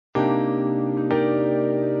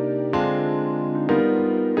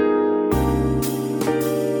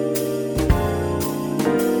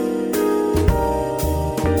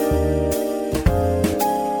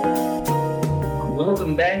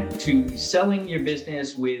to Selling Your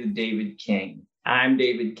Business with David King. I'm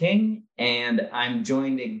David King, and I'm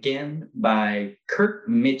joined again by Kirk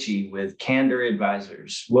Mitchie with Candor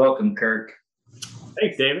Advisors. Welcome, Kirk.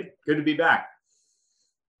 Thanks, David. Good to be back.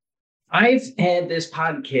 I've had this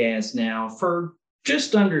podcast now for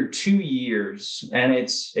just under 2 years, and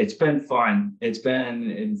it's been fun. It's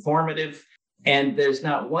been informative, and there's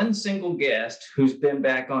not one single guest who's been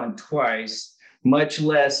back on twice, much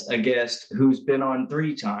less a guest who's been on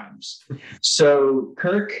 3 times. So,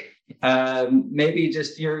 Kirk, maybe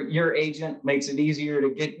just your agent makes it easier to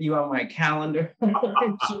get you on my calendar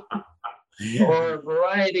or a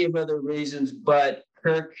variety of other reasons, but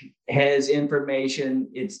Kirk has information.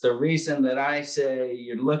 It's the reason that I say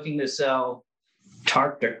you're looking to sell,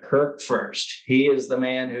 talk to Kirk first. He is the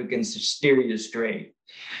man who can steer you straight.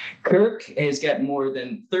 Kirk has got more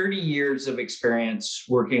than 30 years of experience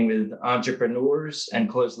working with entrepreneurs and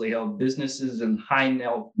closely held businesses and high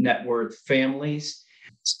net worth families,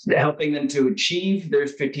 helping them to achieve their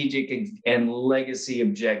strategic and legacy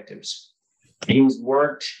objectives. He's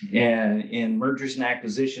worked in mergers and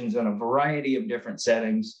acquisitions in a variety of different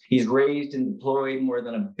settings. He's raised and deployed more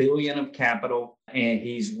than $1 billion of capital, and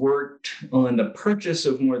he's worked on the purchase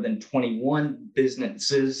of more than 21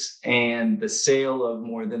 businesses and the sale of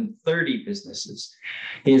more than 30 businesses.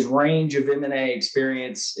 His range of M&A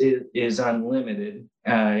experience is unlimited.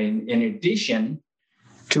 In addition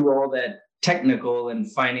to all that technical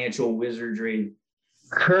and financial wizardry,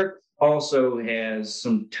 Kirk also has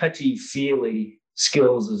some touchy-feely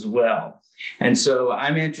skills as well. And so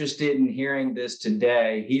I'm interested in hearing this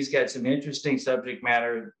today. He's got some interesting subject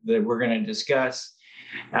matter that we're going to discuss,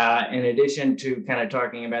 in addition to kind of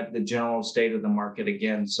talking about the general state of the market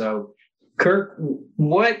again. So, Kirk,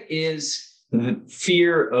 what is the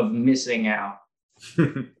fear of missing out?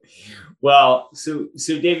 Well, so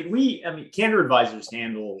David, Candor Advisors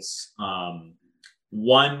handles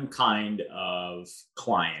one kind of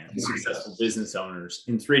client, successful business owners,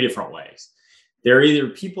 in 3 different ways. They're either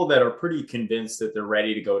people that are pretty convinced that they're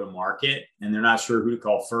ready to go to market and they're not sure who to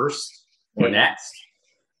call first or next.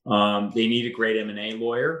 They need a great M&A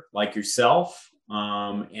lawyer like yourself,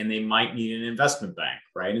 and they might need an investment bank,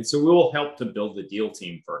 right? And so we'll help to build the deal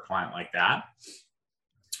team for a client like that.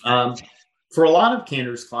 For a lot of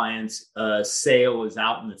Candor's clients, sale is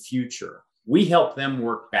out in the future. We help them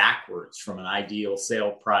work backwards from an ideal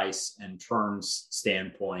sale price and terms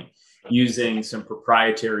standpoint using some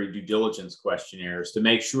proprietary due diligence questionnaires to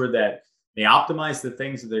make sure that they optimize the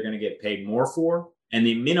things that they're going to get paid more for, and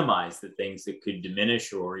they minimize the things that could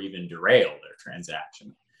diminish or even derail their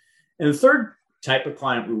transaction. And the third type of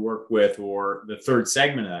client we work with, or the third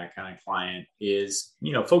segment of that kind of client, is,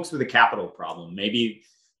 folks with a capital problem. Maybe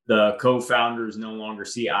the co-founders no longer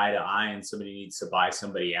see eye to eye and somebody needs to buy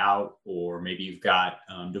somebody out, or maybe you've got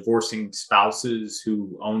divorcing spouses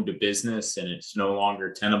who owned a business and it's no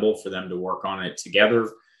longer tenable for them to work on it together.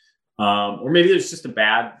 Or maybe there's just a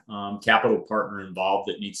bad capital partner involved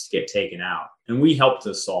that needs to get taken out. And we help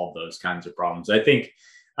to solve those kinds of problems. I think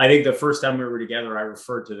the first time we were together, I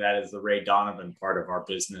referred to that as the Ray Donovan part of our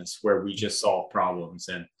business, where we just solve problems.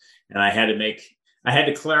 And I had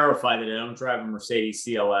to clarify that I don't drive a Mercedes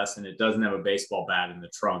CLS and it doesn't have a baseball bat in the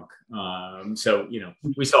trunk. So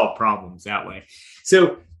we solve problems that way.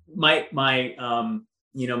 So my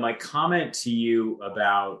comment to you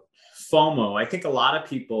about FOMO, I think a lot of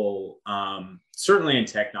people, certainly in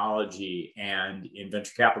technology and in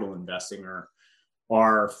venture capital investing,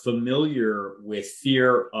 are familiar with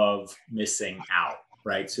fear of missing out,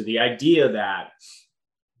 right? So the idea that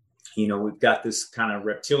we've got this kind of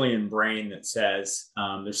reptilian brain that says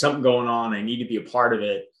there's something going on. I need to be a part of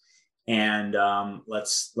it, and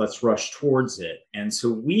let's rush towards it. And so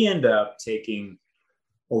we end up taking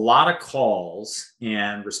a lot of calls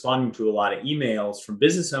and responding to a lot of emails from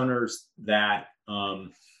business owners that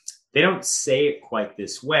they don't say it quite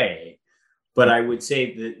this way, but I would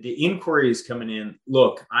say that the inquiry is coming in.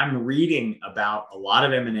 Look, I'm reading about a lot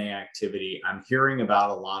of M&A activity. I'm hearing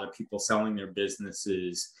about a lot of people selling their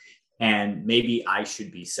businesses, and maybe I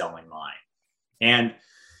should be selling mine. And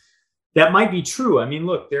that might be true. I mean,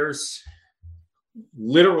 look, there's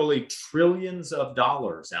literally trillions of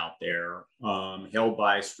dollars out there held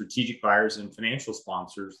by strategic buyers and financial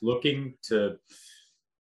sponsors looking to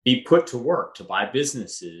be put to work to buy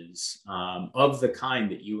businesses of the kind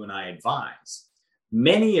that you and I advise.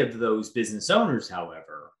 Many of those business owners,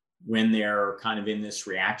 however, when they're kind of in this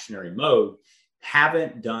reactionary mode,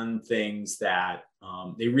 haven't done things that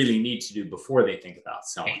they really need to do before they think about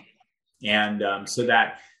selling. And so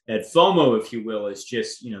that FOMO, if you will, is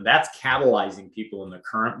just, that's catalyzing people in the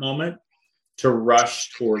current moment to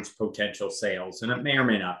rush towards potential sales, and it may or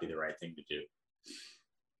may not be the right thing to do.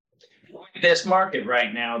 This market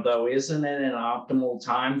right now, though, isn't it an optimal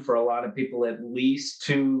time for a lot of people at least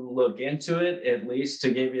to look into it, at least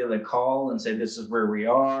to give you the call and say, this is where we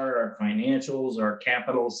are, our financials, our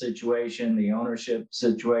capital situation, the ownership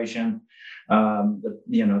situation,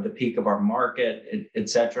 the peak of our market, et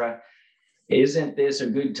cetera. Isn't this a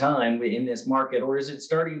good time in this market, or is it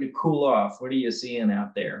starting to cool off? What are you seeing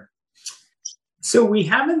out there? So we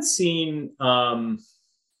haven't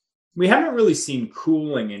really seen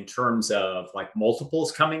cooling in terms of like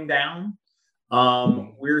multiples coming down.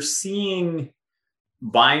 We're seeing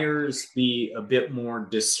buyers be a bit more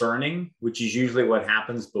discerning, which is usually what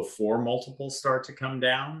happens before multiples start to come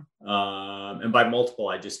down. And by multiple,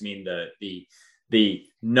 I just mean the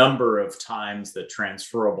number of times the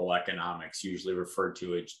transferable economics, usually referred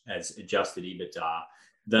to as adjusted EBITDA,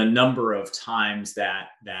 the number of times that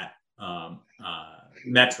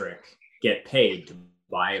metric get paid to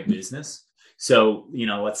buy a business. So,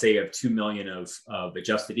 let's say you have 2 million of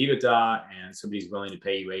adjusted EBITDA and somebody's willing to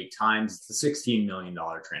pay you 8 times, it's a $16 million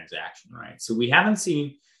transaction, right? So we haven't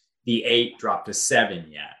seen the 8 drop to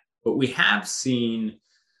 7 yet, but we have seen,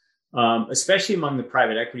 especially among the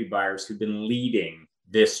private equity buyers who've been leading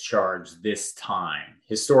this charge this time.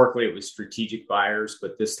 Historically, it was strategic buyers,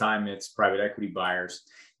 but this time it's private equity buyers.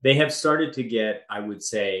 They have started to get, I would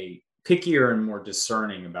say, pickier and more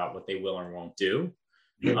discerning about what they will or won't do.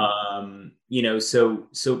 But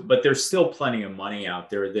there's still plenty of money out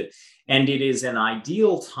there and it is an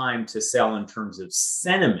ideal time to sell in terms of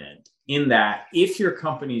sentiment, in that if your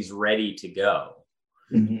company's ready to go,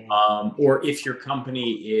 or if your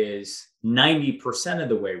company is 90% of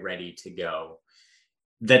the way ready to go,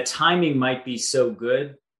 the timing might be so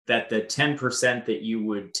good that the 10% that you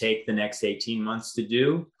would take the next 18 months to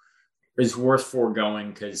do is worth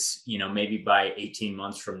foregoing, because maybe by 18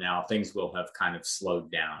 months from now things will have kind of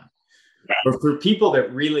slowed down. But for people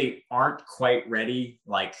that really aren't quite ready,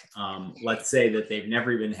 like let's say that they've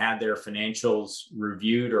never even had their financials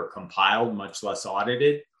reviewed or compiled, much less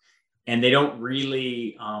audited, and they don't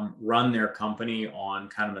really run their company on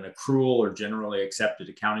kind of an accrual or generally accepted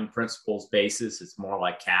accounting principles basis, it's more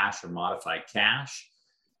like cash or modified cash,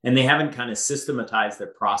 and they haven't kind of systematized their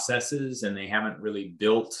processes, and they haven't really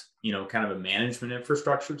built kind of a management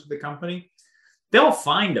infrastructure to the company, they'll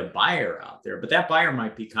find a buyer out there, but that buyer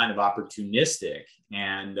might be kind of opportunistic,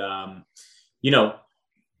 and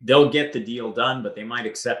they'll get the deal done, but they might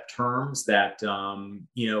accept terms that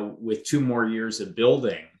with 2 more years of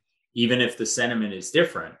building, even if the sentiment is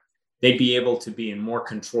different, they'd be able to be in more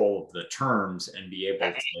control of the terms and be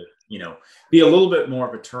able to be a little bit more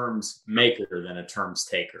of a terms maker than a terms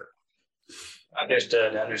taker.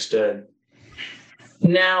 Understood.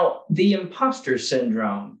 Now, the imposter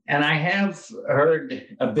syndrome, and I have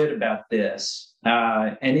heard a bit about this,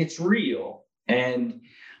 and it's real. And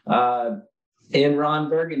in Ron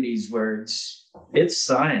Burgundy's words, it's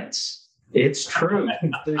science. It's true.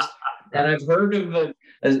 And I've heard of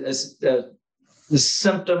a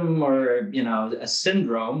symptom or a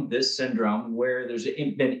syndrome, this syndrome, where there's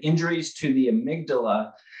been injuries to the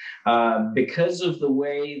amygdala because of the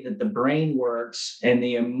way that the brain works, and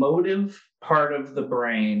the emotive part of the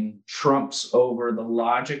brain trumps over the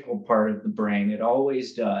logical part of the brain. It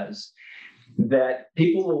always does. That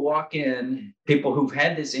people will walk in, people who've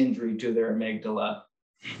had this injury to their amygdala,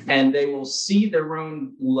 and they will see their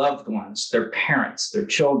own loved ones, their parents, their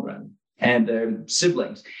children, and their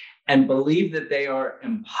siblings, and believe that they are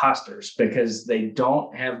imposters because they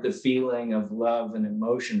don't have the feeling of love and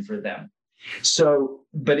emotion for them. So,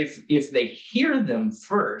 but if they hear them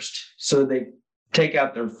first, so they take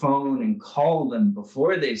out their phone and call them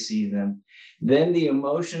before they see them, then the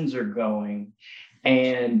emotions are going,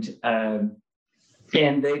 and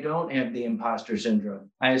they don't have the imposter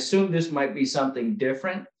syndrome. I assume this might be something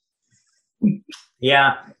different.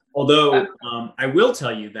 Yeah, although I will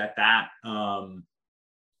tell you that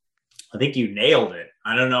I think you nailed it.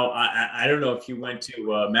 I don't know. I don't know if you went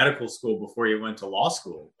to medical school before you went to law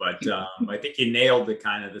school, but I think you nailed the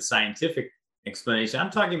kind of the scientific explanation.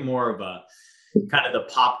 I'm talking more of a kind of the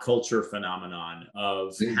pop culture phenomenon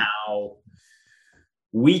of how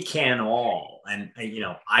we can all, and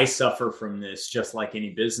I suffer from this just like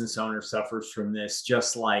any business owner suffers from this,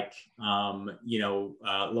 just like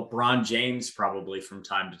LeBron James probably from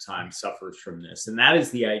time to time suffers from this, and that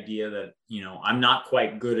is the idea that I'm not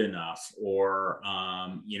quite good enough, or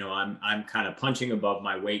I'm kind of punching above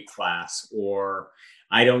my weight class, or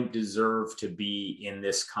I don't deserve to be in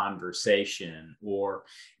this conversation,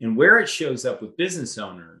 and where it shows up with business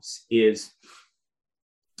owners is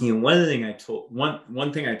one of the thing I told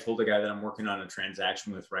one thing I told the guy that I'm working on a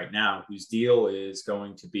transaction with right now, whose deal is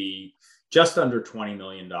going to be just under $20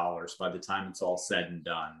 million by the time it's all said and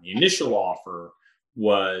done. The initial offer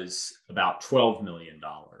was about $12 million.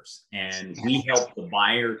 And we helped the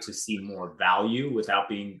buyer to see more value without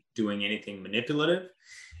doing anything manipulative.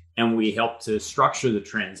 And we helped to structure the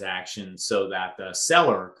transaction so that the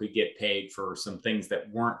seller could get paid for some things that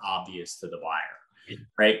weren't obvious to the buyer,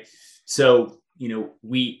 right? So,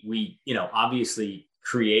 we obviously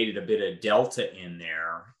created a bit of delta in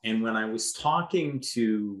there. And when I was talking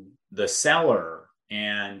to the seller,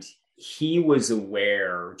 and he was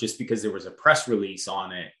aware, just because there was a press release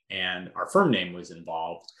on it and our firm name was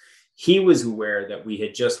involved, he was aware that we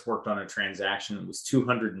had just worked on a transaction that was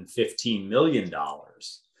 $215 million.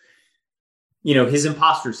 His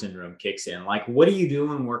imposter syndrome kicks in. Like, what are you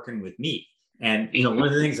doing working with me? And, one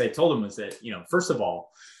of the things I told him was that, first of all,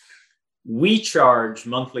 we charge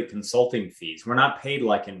monthly consulting fees. We're not paid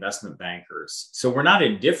like investment bankers. So we're not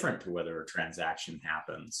indifferent to whether a transaction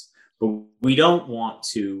happens, but we don't want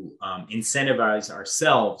to incentivize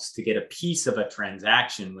ourselves to get a piece of a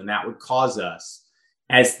transaction when that would cause us,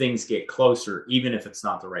 as things get closer, even if it's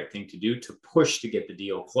not the right thing to do, to push to get the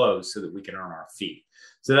deal closed so that we can earn our fee.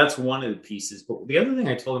 So that's one of the pieces. But the other thing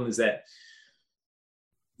I told him is that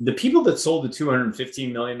the people that sold the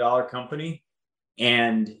 $215 million company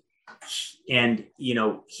and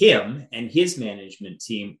him and his management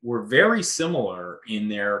team were very similar in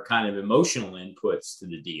their kind of emotional inputs to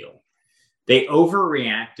the deal. They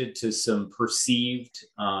overreacted to some perceived,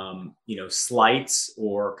 slights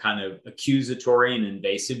or kind of accusatory and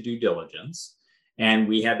invasive due diligence. And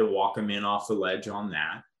we had to walk them in off the ledge on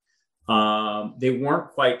that. They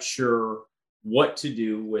weren't quite sure what to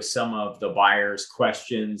do with some of the buyer's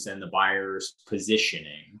questions and the buyer's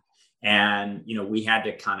positioning. And, we had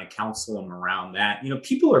to kind of counsel them around that.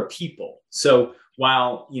 People are people. So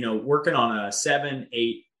while, working on a 7,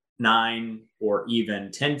 8, 9, or even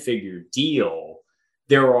 10-figure deal,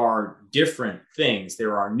 there are different things.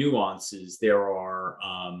 There are nuances. There are,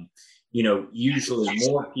 usually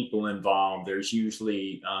more people involved. There's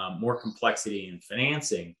usually more complexity in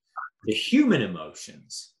financing. The human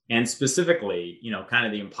emotions, and specifically, kind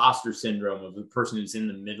of the imposter syndrome of the person who's in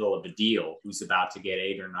the middle of a deal, who's about to get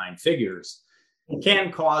 8 or 9 figures,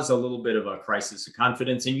 can cause a little bit of a crisis of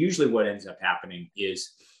confidence. And usually what ends up happening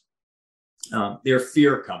is their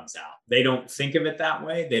fear comes out. They don't think of it that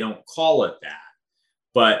way. They don't call it that,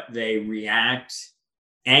 but they react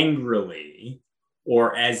angrily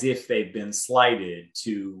or as if they've been slighted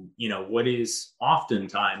to, what is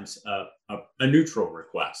oftentimes a neutral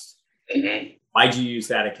request. Mm-hmm. Why'd you use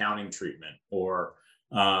that accounting treatment? Or,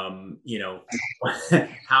 why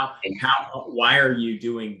are you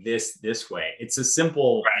doing this way? It's a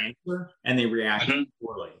simple answer and they react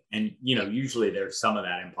poorly. And, usually there's some of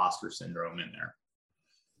that imposter syndrome in there.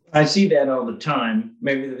 I see that all the time.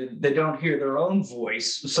 Maybe they don't hear their own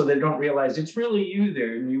voice, so they don't realize it's really you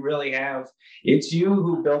there. And you really it's you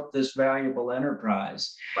who built this valuable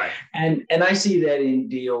enterprise. Right. And I see that in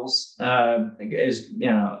deals, and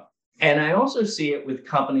I also see it with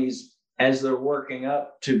companies as they're working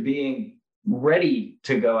up to being ready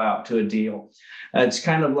to go out to a deal. It's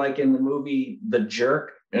kind of like in the movie The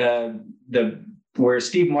Jerk, where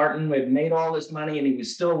Steve Martin had made all this money and he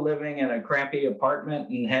was still living in a crappy apartment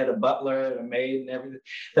and had a butler and a maid and everything.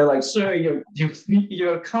 They're like, sir, your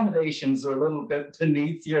accommodations are a little bit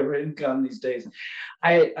beneath your income these days.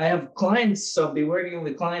 I have clients, so I'll be working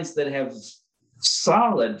with clients that have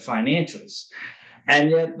solid financials.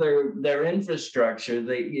 And yet their infrastructure,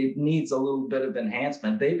 it needs a little bit of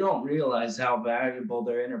enhancement. They don't realize how valuable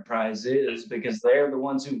their enterprise is because they're the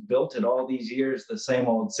ones who built it all these years, the same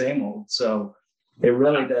old. So it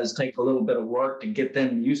really does take a little bit of work to get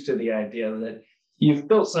them used to the idea that you've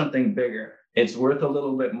built something bigger. It's worth a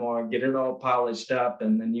little bit more, get it all polished up,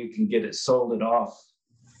 and then you can get it sold off.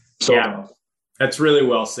 That's really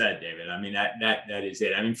well said, David. I mean, that is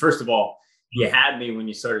it. I mean, first of all, you had me when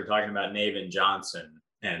you started talking about Navin Johnson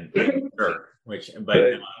and Kirk, and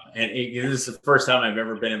this is the first time I've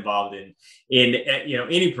ever been involved in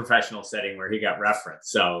any professional setting where he got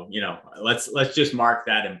referenced. So let's just mark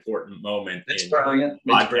that important moment in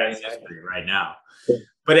podcast history right now.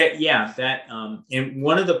 But and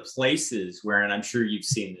one of the places where, and I'm sure you've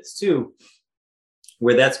seen this too,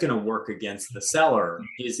 where that's going to work against the seller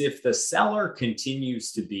is if the seller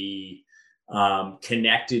continues to be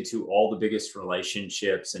connected to all the biggest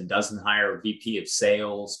relationships and doesn't hire a VP of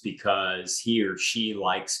sales because he or she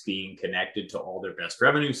likes being connected to all their best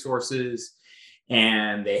revenue sources,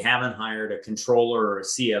 and they haven't hired a controller or a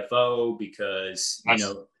CFO because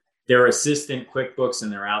their assistant QuickBooks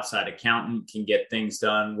and their outside accountant can get things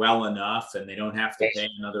done well enough, and they don't have to pay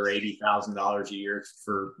another $80,000 a year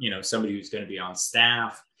for, somebody who's going to be on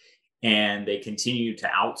staff. And they continue to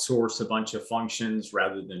outsource a bunch of functions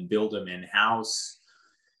rather than build them in-house.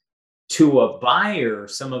 To a buyer,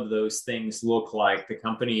 some of those things look like the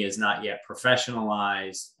company is not yet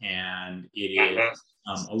professionalized, and it is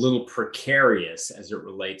a little precarious as it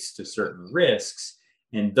relates to certain risks.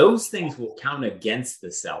 And those things will count against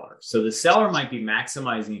the seller. So the seller might be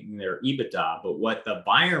maximizing their EBITDA, but what the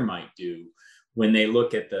buyer might do when they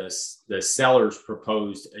look at the seller's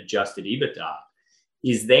proposed adjusted EBITDA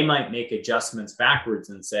is they might make adjustments backwards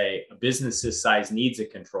and say, a business this size needs a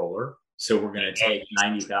controller. So we're going to take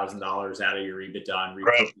 $90,000 out of your EBITDA and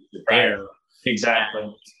repurpose it there. Exactly.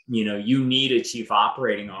 And, you need a chief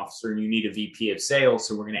operating officer and you need a VP of sales.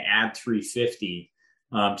 So we're going to add $350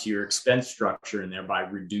 to your expense structure and thereby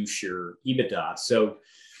reduce your EBITDA. So,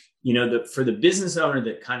 for the business owner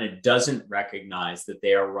that kind of doesn't recognize that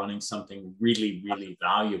they are running something really, really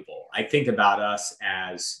valuable, I think about us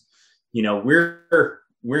as,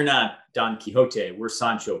 we're not Don Quixote, we're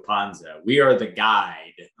Sancho Panza. We are the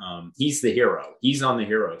guide. He's the hero. He's on the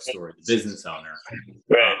hero story, the business owner.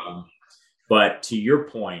 Right. But to your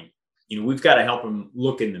point, we've got to help them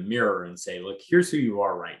look in the mirror and say, look, here's who you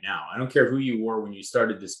are right now. I don't care who you were when you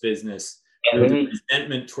started this business. There was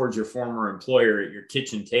resentment towards your former employer at your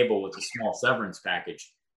kitchen table with a small severance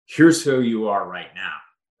package. Here's who you are right now,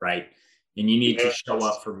 right? And you need to show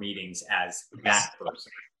up for meetings as that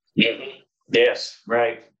person. Yes,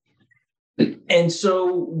 right. And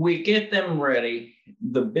so we get them ready.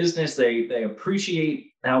 The business, they appreciate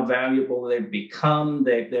how valuable they've become.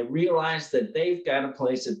 They realize that they've got a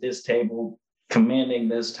place at this table commanding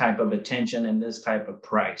this type of attention and this type of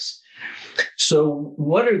price. So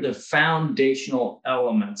what are the foundational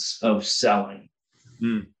elements of selling?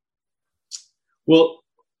 Well,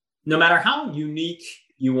 no matter how unique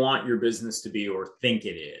you want your business to be or think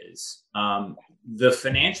it is, the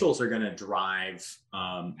financials are going to drive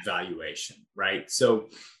valuation, right? So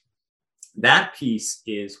that piece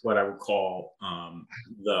is what I would call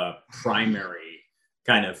the primary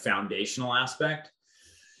kind of foundational aspect.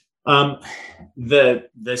 The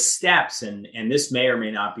steps, and this may or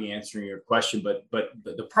may not be answering your question, but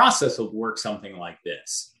the process will work something like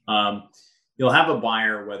this. You'll have a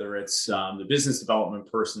buyer, whether it's the business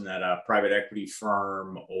development person at a private equity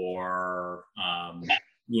firm or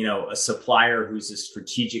a supplier who's a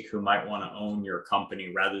strategic who might want to own your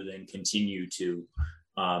company rather than continue to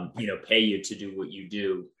pay you to do what you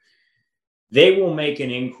do. They will make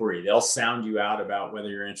an inquiry. They'll sound you out about whether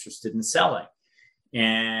you're interested in selling.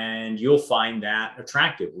 And you'll find that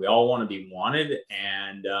attractive. We all want to be wanted.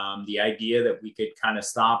 And the idea that we could kind of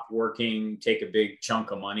stop working, take a big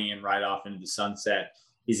chunk of money and ride off into the sunset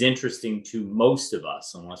is interesting to most of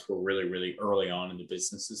us, unless we're really, really early on in the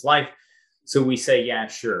business's life. So we say, yeah,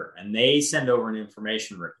 sure. And they send over an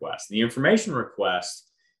information request. The information request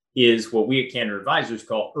is what we at Candor Advisors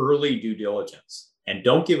call early due diligence. And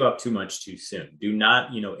don't give up too much too soon. Do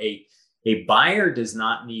not, a buyer does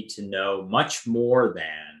not need to know much more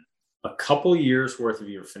than a couple years worth of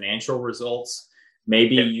your financial results,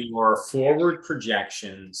 maybe your forward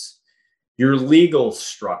projections, your legal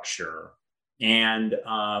structure, and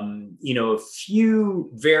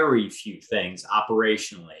very few things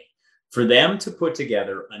operationally for them to put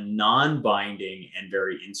together a non-binding and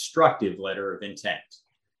very instructive letter of intent.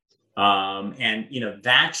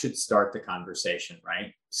 That should start the conversation,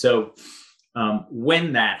 right? So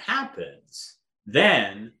when that happens,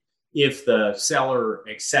 then if the seller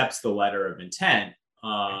accepts the letter of intent,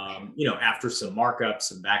 after some markups,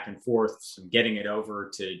 some back and forth, some getting it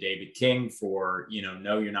over to David King for,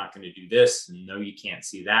 no, you're not going to do this, and no, you can't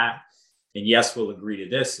see that, and yes, we'll agree to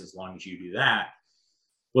this as long as you do that.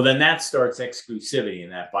 Well, then that starts exclusivity,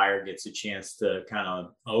 and that buyer gets a chance to kind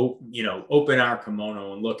of, open our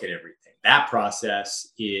kimono and look at everything. That process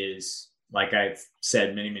is, like I've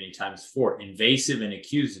said many, many times before, invasive and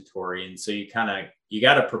accusatory. And so you got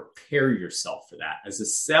to prepare yourself for that. As a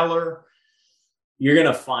seller, you're going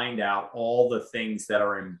to find out all the things that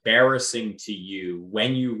are embarrassing to you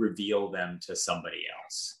when you reveal them to somebody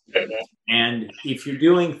else. And if you're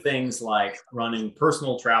doing things like running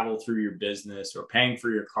personal travel through your business or paying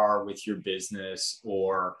for your car with your business,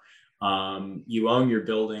 or you own your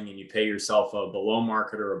building and you pay yourself a below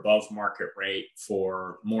market or above market rate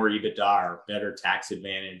for more EBITDA or better tax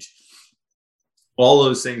advantage, all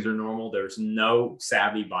those things are normal. There's no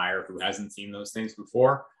savvy buyer who hasn't seen those things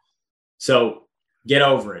before. So get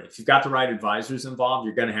over it. If you've got the right advisors involved,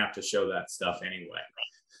 you're going to have to show that stuff anyway.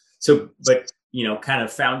 So, but kind of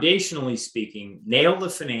foundationally speaking, nail the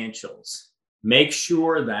financials. Make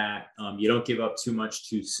sure that you don't give up too much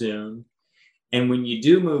too soon. And when you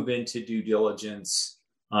do move into due diligence,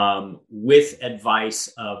 with advice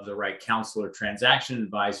of the right counsel or transaction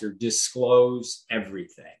advisor, disclose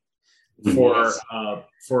everything.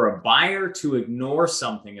 For a buyer to ignore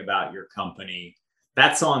something about your company,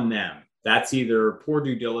 that's on them. That's either poor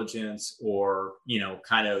due diligence or,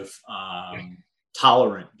 kind of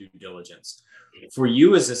tolerant due diligence. For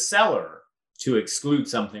you as a seller to exclude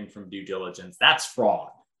something from due diligence, that's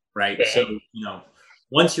fraud, right? So,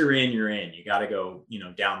 once you're in, you got to go,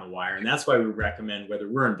 down the wire. And that's why we recommend, whether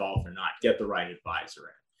we're involved or not, get the right advisor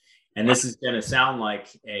in. And this is going to sound like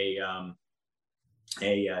a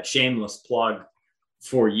shameless plug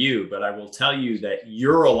for you, but I will tell you that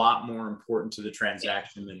you're a lot more important to the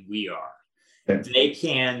transaction than we are. They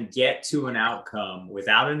can get to an outcome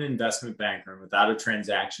without an investment banker and without a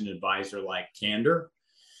transaction advisor like Candor,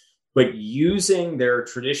 but using their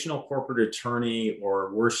traditional corporate attorney,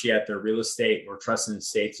 or worse yet, their real estate or trust and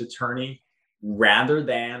estates attorney, rather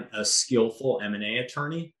than a skillful M&A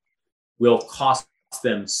attorney, will cost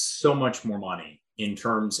them so much more money in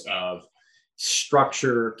terms of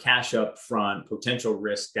structure, cash up front, potential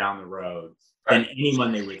risk down the road than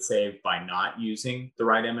anyone they would save by not using the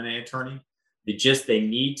right M&A attorney. They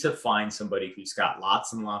need to find somebody who's got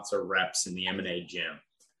lots and lots of reps in the M&A gym.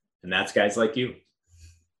 And that's guys like you.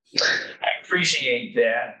 I appreciate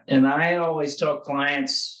that. And I always tell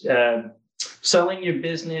clients, selling your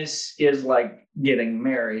business is like getting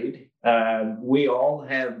married. We all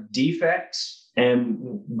have defects.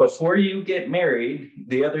 And before you get married,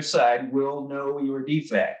 the other side will know your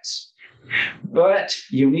defects. But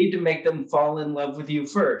you need to make them fall in love with you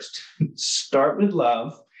first. Start with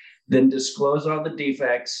love, then disclose all the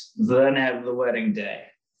defects, then have the wedding day.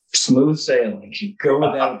 Smooth sailing. Go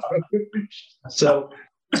without. So,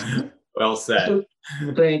 well said. So,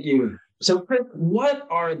 thank you. So, Chris, what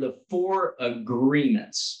are the 4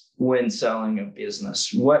 agreements when selling a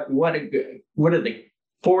business? What are the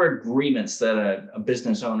 4 agreements that a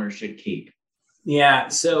business owner should keep? Yeah.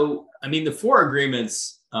 So, the 4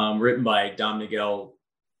 agreements written by Don Miguel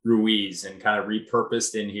Ruiz and kind of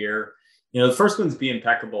repurposed in here. The first one's be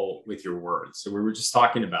impeccable with your words. So we were just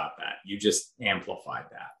talking about that. You just amplified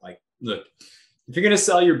that. Like, look, if you're going to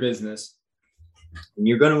sell your business and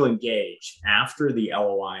you're going to engage after the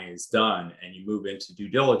LOI is done and you move into due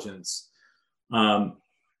diligence,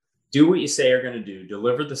 do what you say you're going to do,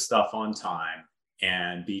 deliver the stuff on time,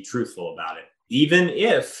 and be truthful about it, even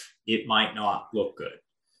if it might not look good.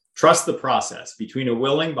 Trust the process. Between a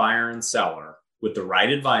willing buyer and seller, with the right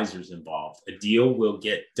advisors involved, a deal will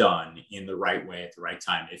get done in the right way at the right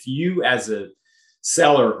time. If you as a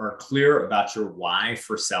seller are clear about your why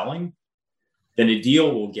for selling, then a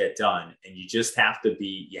deal will get done. And you just have to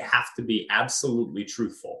be absolutely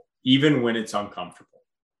truthful, even when it's uncomfortable.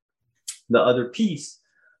 The other piece,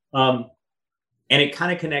 and it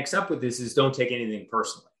kind of connects up with this, is don't take anything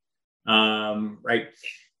personally, right?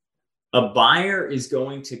 A buyer is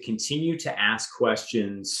going to continue to ask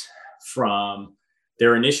questions from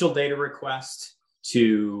their initial data request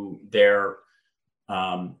to their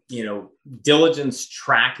diligence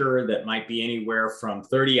tracker that might be anywhere from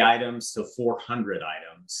 30 items to 400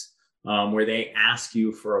 items, where they ask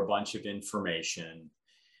you for a bunch of information.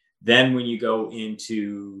 Then when you go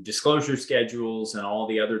into disclosure schedules and all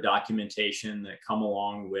the other documentation that come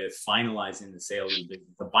along with finalizing the sale of the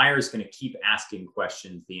business, the buyer is going to keep asking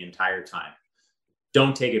questions the entire time.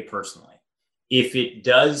 Don't take it personally. If it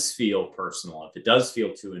does feel personal, if it does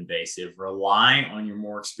feel too invasive, rely on your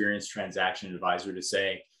more experienced transaction advisor to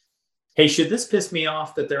say, hey, should this piss me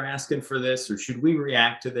off that they're asking for this, or should we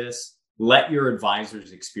react to this? Let your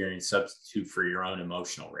advisor's experience substitute for your own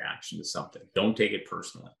emotional reaction to something. Don't take it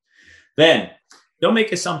personally. Then don't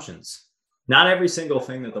make assumptions. Not every single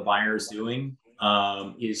thing that the buyer is doing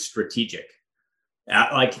is strategic.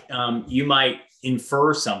 You might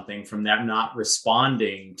infer something from them not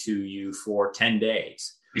responding to you for 10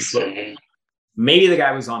 days. Maybe the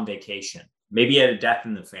guy was on vacation. Maybe he had a death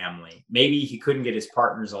in the family. Maybe he couldn't get his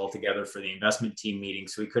partners all together for the investment team meeting,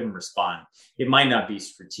 so he couldn't respond. It might not be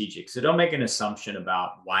strategic. So don't make an assumption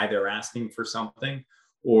about why they're asking for something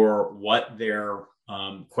or what their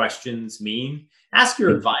questions mean. Ask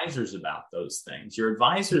your advisors about those things. Your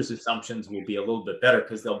advisors' assumptions will be a little bit better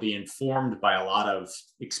because they'll be informed by a lot of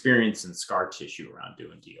experience and scar tissue around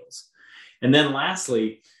doing deals. And then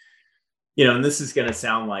lastly, and this is going to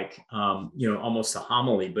sound like, almost a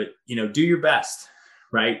homily, but, do your best,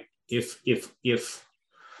 right? If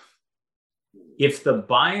the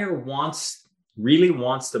buyer really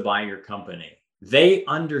wants to buy your company, they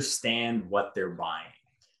understand what they're buying.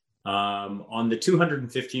 On the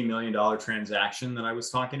 $215 million transaction that I was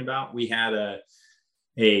talking about, we had a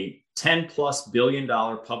 $10+ billion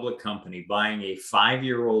public company buying a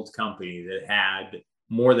 5-year-old company that had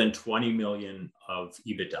more than 20 million of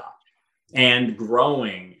EBITDA and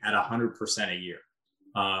growing at 100% a year.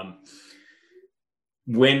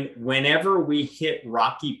 Whenever we hit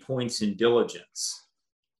rocky points in diligence,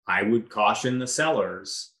 I would caution the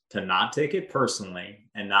sellers to not take it personally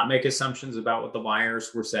and not make assumptions about what the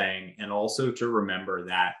buyers were saying. And also to remember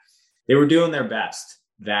that they were doing their best,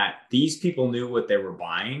 that these people knew what they were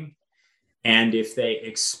buying. And if they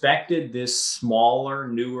expected this smaller,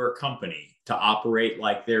 newer company to operate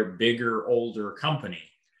like their bigger, older company,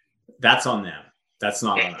 that's on them. That's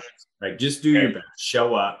not on us, right? Just do your best,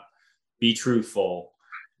 show up, be truthful,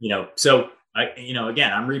 So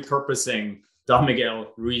again, I'm repurposing Don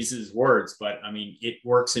Miguel Ruiz's words, but I mean, it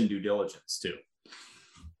works in due diligence too.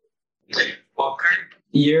 Well, Kurt,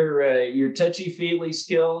 your touchy-feely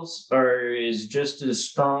skills is just as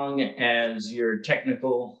strong as your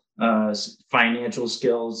technical financial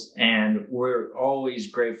skills, and we're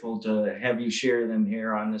always grateful to have you share them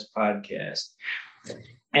here on this podcast.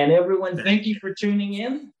 And everyone, thank you for tuning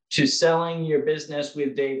in to Selling Your Business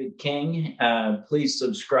with David King. Please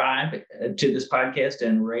subscribe to this podcast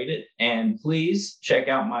and rate it. And please check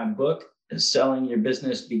out my book, Selling Your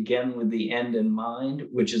Business Begin with the End in Mind,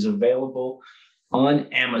 which is available on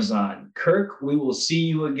Amazon. Kirk, we will see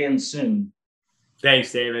you again soon.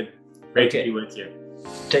 Thanks, David. Great to be with you.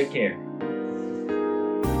 Take care.